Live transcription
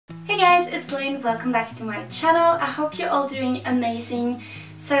guys, it's Lynn. Welcome back to my channel. I hope you're all doing amazing.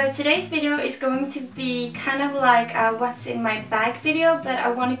 So today's video is going to be kind of like a what's in my bag video, but I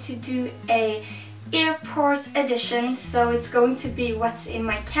wanted to do a airport edition. So it's going to be what's in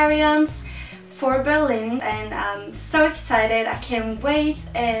my carry-ons for Berlin, and I'm so excited. I can't wait,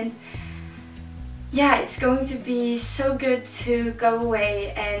 and yeah, it's going to be so good to go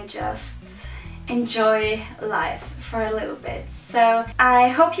away and just enjoy life for a little bit. So I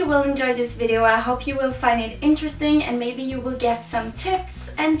hope you will enjoy this video. I hope you will find it interesting, and maybe you will get some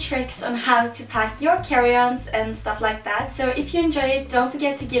tips and tricks on how to pack your carry-ons and stuff like that. So if you enjoy it, don't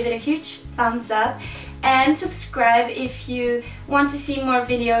forget to give it a huge thumbs up and subscribe if you want to see more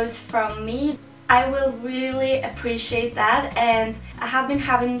videos from me. I will really appreciate that, and I have been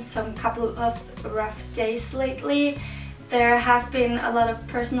having some couple of rough days lately. There has been a lot of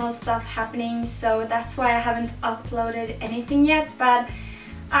personal stuff happening, so that's why I haven't uploaded anything yet, but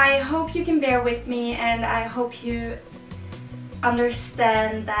I hope you can bear with me, and I hope you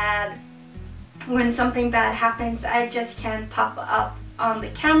understand that when something bad happens, I just can't pop up on the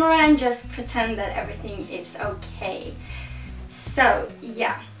camera and just pretend that everything is okay. So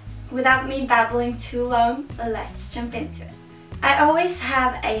yeah, without me babbling too long, let's jump into it. I always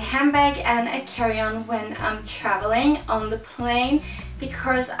have a handbag and a carry-on when I'm traveling on the plane,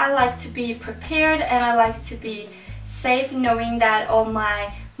 because I like to be prepared and I like to be safe knowing that all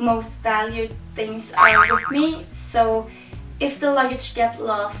my most valued things are with me. So if the luggage gets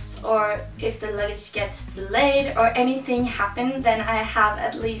lost, or if the luggage gets delayed, or anything happens, then I have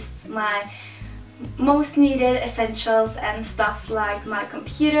at least my most needed essentials and stuff like my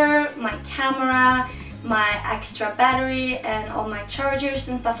computer, my camera, my extra battery, and all my chargers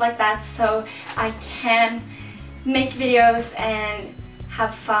and stuff like that, so I can make videos and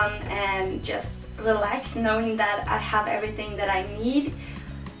have fun and just relax knowing that I have everything that I need.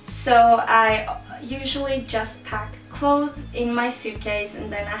 So I usually just pack clothes in my suitcase,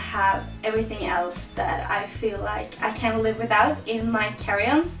 and then I have everything else that I feel like I can't live without in my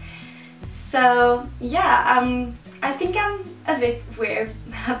carry-ons. So yeah, I think I'm a bit weird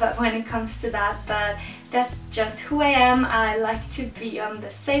but when it comes to that, but that's just who I am. I like to be on the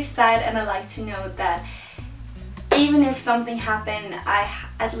safe side, and I like to know that even if something happened, I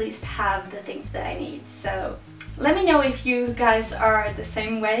at least have the things that I need. So let me know if you guys are the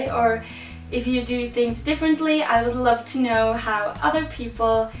same way, or if you do things differently. I would love to know how other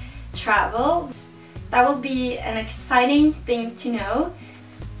people travel. That will be an exciting thing to know.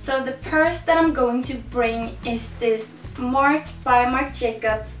 So the purse that I'm going to bring is this Marc by Marc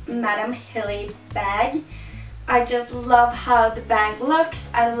Jacobs Madame Hilly bag. I just love how the bag looks.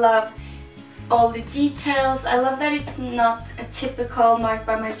 I love all the details. I love that it's not a typical Marc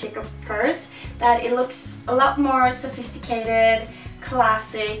by Marc Jacobs purse, that it looks a lot more sophisticated,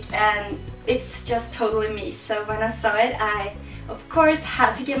 classic, and it's just totally me. So when I saw it, I of course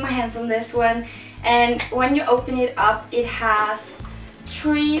had to get my hands on this one. And when you open it up, it has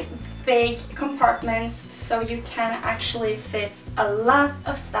 3 big compartments, so you can actually fit a lot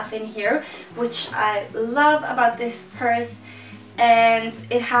of stuff in here, which I love about this purse, and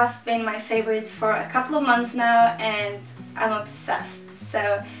it has been my favorite for a couple of months now, and I'm obsessed.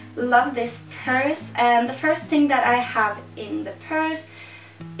 So love this purse. And the first thing that I have in the purse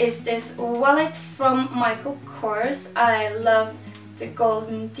is this wallet from Michael Kors. I love the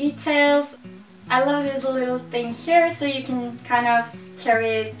golden details. I love this little thing here, so you can kind of carry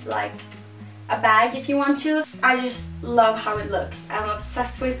it like a bag if you want to. I just love how it looks. I'm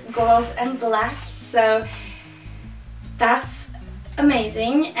obsessed with gold and black, so that's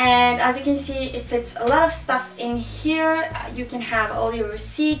amazing. And as you can see, it fits a lot of stuff in here. You can have all your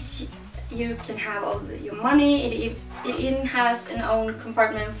receipts, you can have all your money. It even has an own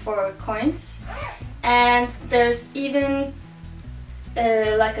compartment for coins, and there's even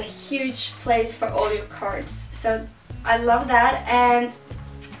like a huge place for all your cards. So I love that. And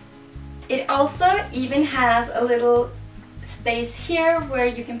it also even has a little space here where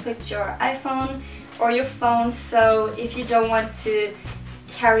you can put your iPhone or your phone. So if you don't want to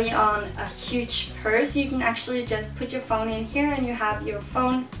carry on a huge purse, you can actually just put your phone in here, and you have your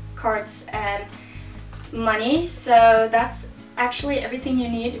phone, cards, and money. So that's actually everything you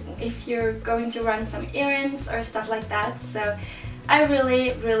need if you're going to run some errands or stuff like that. So I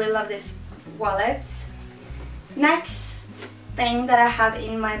really love this wallet. Next thing that I have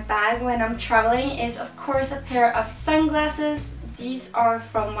in my bag when I'm traveling is of course a pair of sunglasses. These are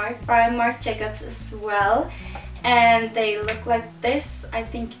from Marc by Marc Jacobs as well, and they look like this. I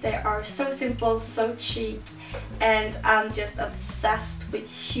think they are so simple, so chic, and I'm just obsessed with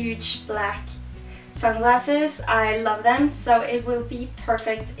huge black sunglasses. I love them, so it will be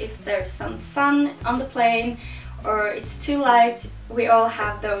perfect if there's some sun on the plane or it's too light. We all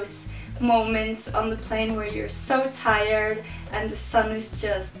have those moments on the plane where you're so tired and the sun is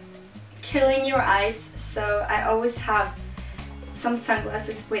just killing your eyes, so I always have some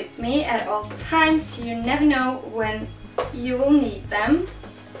sunglasses with me at all times. You never know when you will need them.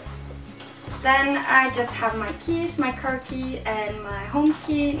 Then I just have my keys, my car key and my home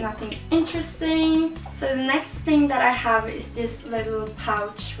key, nothing interesting. So the next thing that I have is this little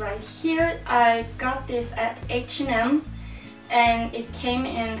pouch right here. I got this at H&M and it came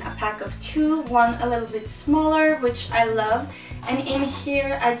in a pack of 2, one a little bit smaller, which I love. And in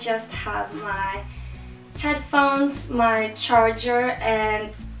here I just have my headphones, my charger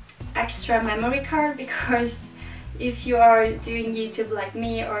and extra memory card, because if you are doing YouTube like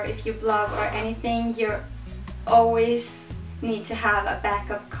me or if you blog or anything, you always need to have a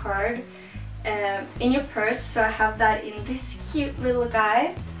backup card in your purse, so I have that in this cute little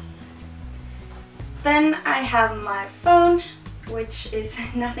guy. Then I have my phone, which is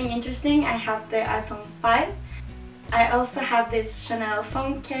nothing interesting. I have the iPhone 5. I also have this Chanel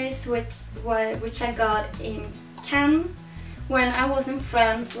phone case which I got in Cannes when I was in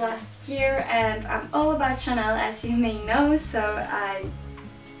France last year, and I'm all about Chanel, as you may know, so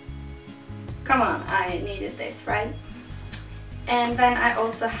come on, I needed this, right? And then I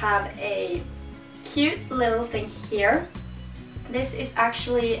also have a cute little thing here. This is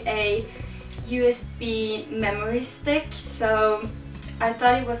actually a USB memory stick, so I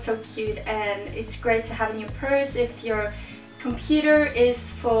thought it was so cute and it's great to have in your purse. If your computer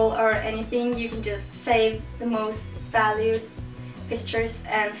is full or anything, you can just save the most valued pictures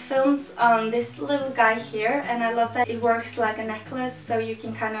and films on this little guy here. And I love that it works like a necklace, so you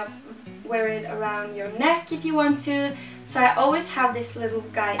can kind of wear it around your neck if you want to. So I always have this little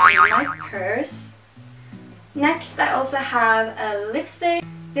guy in my purse. Next I also have a lipstick.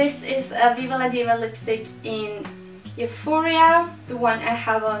 This is a Viva La Diva lipstick in Euphoria, the one I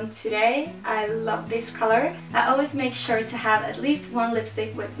have on today. I love this color. I always make sure to have at least one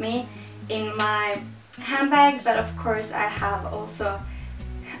lipstick with me in my handbag, but of course I have also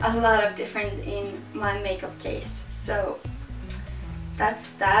a lot of different in my makeup case, so that's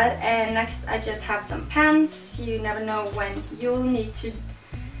that. And next I just have some pens. You never know when you'll need to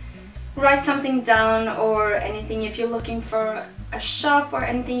write something down or anything. If you're looking for a shop or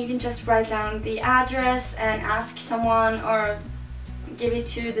anything, you can just write down the address and ask someone or give it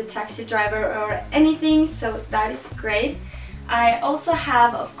to the taxi driver or anything, so that is great. I also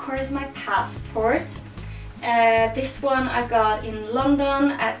have, of course, my passport. This one I got in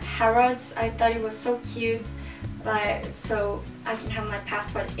London at Harrods. I thought it was so cute, so I can have my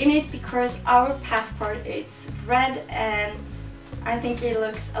passport in it, because our passport is red and I think it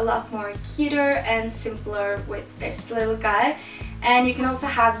looks a lot more cuter and simpler with this little guy. And you can also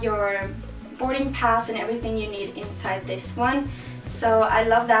have your boarding pass and everything you need inside this one, so I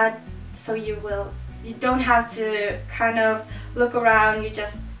love that. So you don't have to kind of look around, you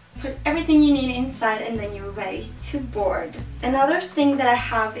just put everything you need inside and then you're ready to board. Another thing that I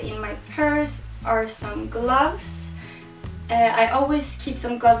have in my purse are some gloves. I always keep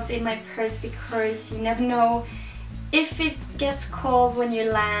some gloves in my purse because you never know if it gets cold when you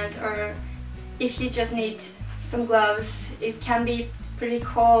land, or if you just need some gloves. It can be pretty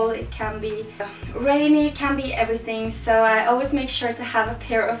cold, it can be rainy, it can be everything, so I always make sure to have a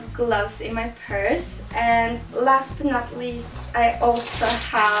pair of gloves in my purse. And last but not least, I also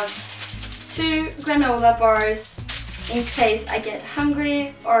have 2 granola bars in case I get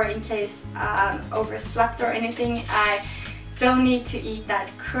hungry or in case I'm overslept or anything. I don't need to eat that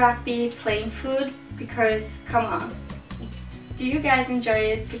crappy plain food, because come on, do you guys enjoy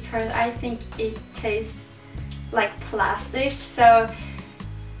it? Because I think it tastes like plastic. So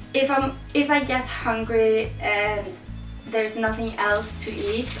if I get hungry and there's nothing else to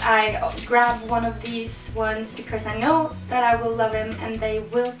eat, I grab one of these ones because I know that I will love them and they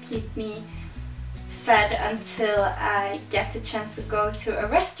will keep me fed until I get the chance to go to a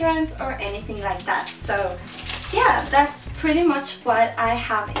restaurant or anything like that. So yeah, that's pretty much what I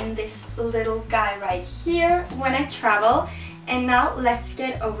have in this little guy right here when I travel. And now let's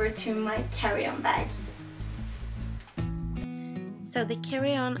get over to my carry-on bag. So the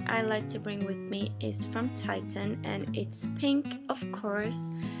carry-on I like to bring with me is from Titan and it's pink, of course.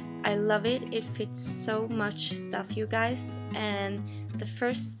 I love it. It fits so much stuff, you guys. And the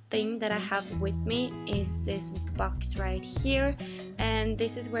first thing that I have with me is this box right here, and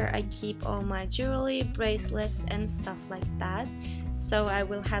this is where I keep all my jewelry, bracelets and stuff like that. so I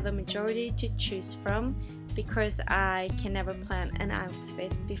will have a majority to choose from because I can never plan an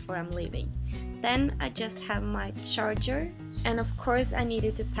outfit before I'm leaving. Then I just have my charger, and of course I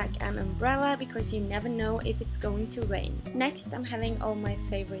needed to pack an umbrella because you never know if it's going to rain. Next, I'm having all my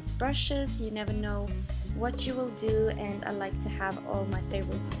favorite brushes. You never know what you will do, and I like to have all my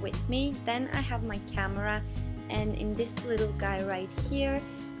favorites with me. Then I have my camera, and in this little guy right here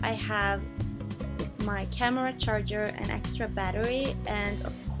I have my camera charger, an extra battery, and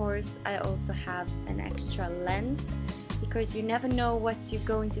of course I also have an extra lens because you never know what you're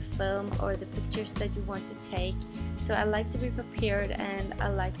going to film or the pictures that you want to take. So I like to be prepared, and I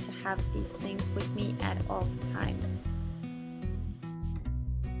like to have these things with me at all times.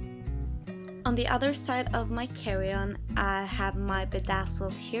 On the other side of my carry-on, I have my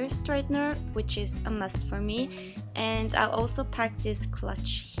bedazzled hair straightener, which is a must for me, and I'll also pack this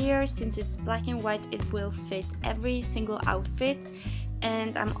clutch here. Since it's black and white, it will fit every single outfit.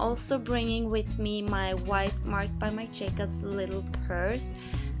 And I'm also bringing with me my white Marc by Marc Jacobs little purse.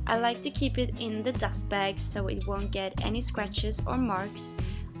 I like to keep it in the dust bag so it won't get any scratches or marks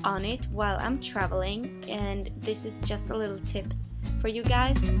on it while I'm traveling, and this is just a little tip for you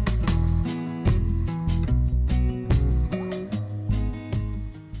guys.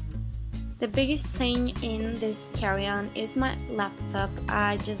 The biggest thing in this carry-on is my laptop.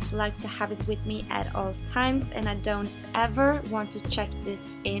 I just like to have it with me at all times, and I don't ever want to check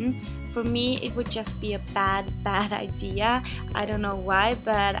this in. For me, it would just be a bad idea. I don't know why,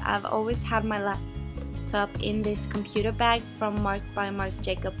 but I've always had my laptop in this computer bag from Marc by Marc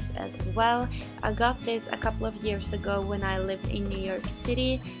Jacobs as well. I got this a couple of years ago when I lived in New York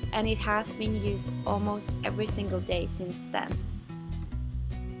City, and it has been used almost every single day since then.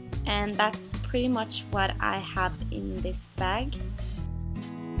 And that's pretty much what I have in this bag.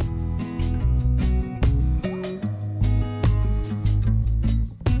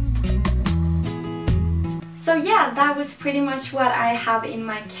 So yeah, that was pretty much what I have in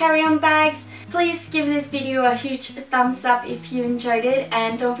my carry-on bags. Please give this video a huge thumbs up if you enjoyed it,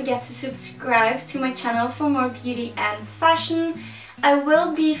 and don't forget to subscribe to my channel for more beauty and fashion. I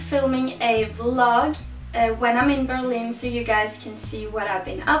will be filming a vlog when I'm in Berlin, so you guys can see what I've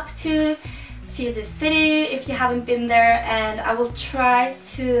been up to, see the city if you haven't been there, and I will try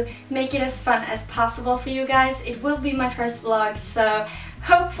to make it as fun as possible for you guys. It will be my first vlog, so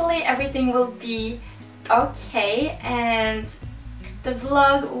hopefully everything will be okay, and the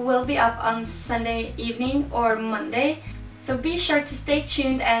vlog will be up on Sunday evening or Monday, so be sure to stay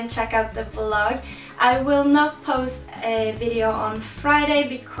tuned and check out the vlog. I will not post a video on Friday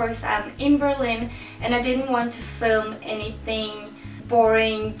because I'm in Berlin and I didn't want to film anything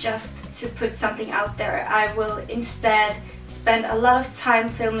boring just to put something out there. I will instead spend a lot of time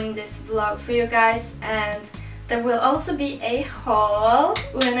filming this vlog for you guys, and there will also be a haul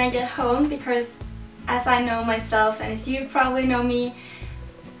when I get home because, as I know myself and as you probably know me,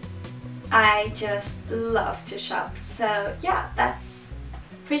 I just love to shop. So yeah, that's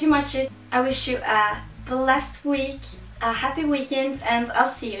pretty much it. I wish you a blessed week, a happy weekend, and I'll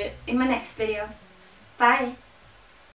see you in my next video. Bye!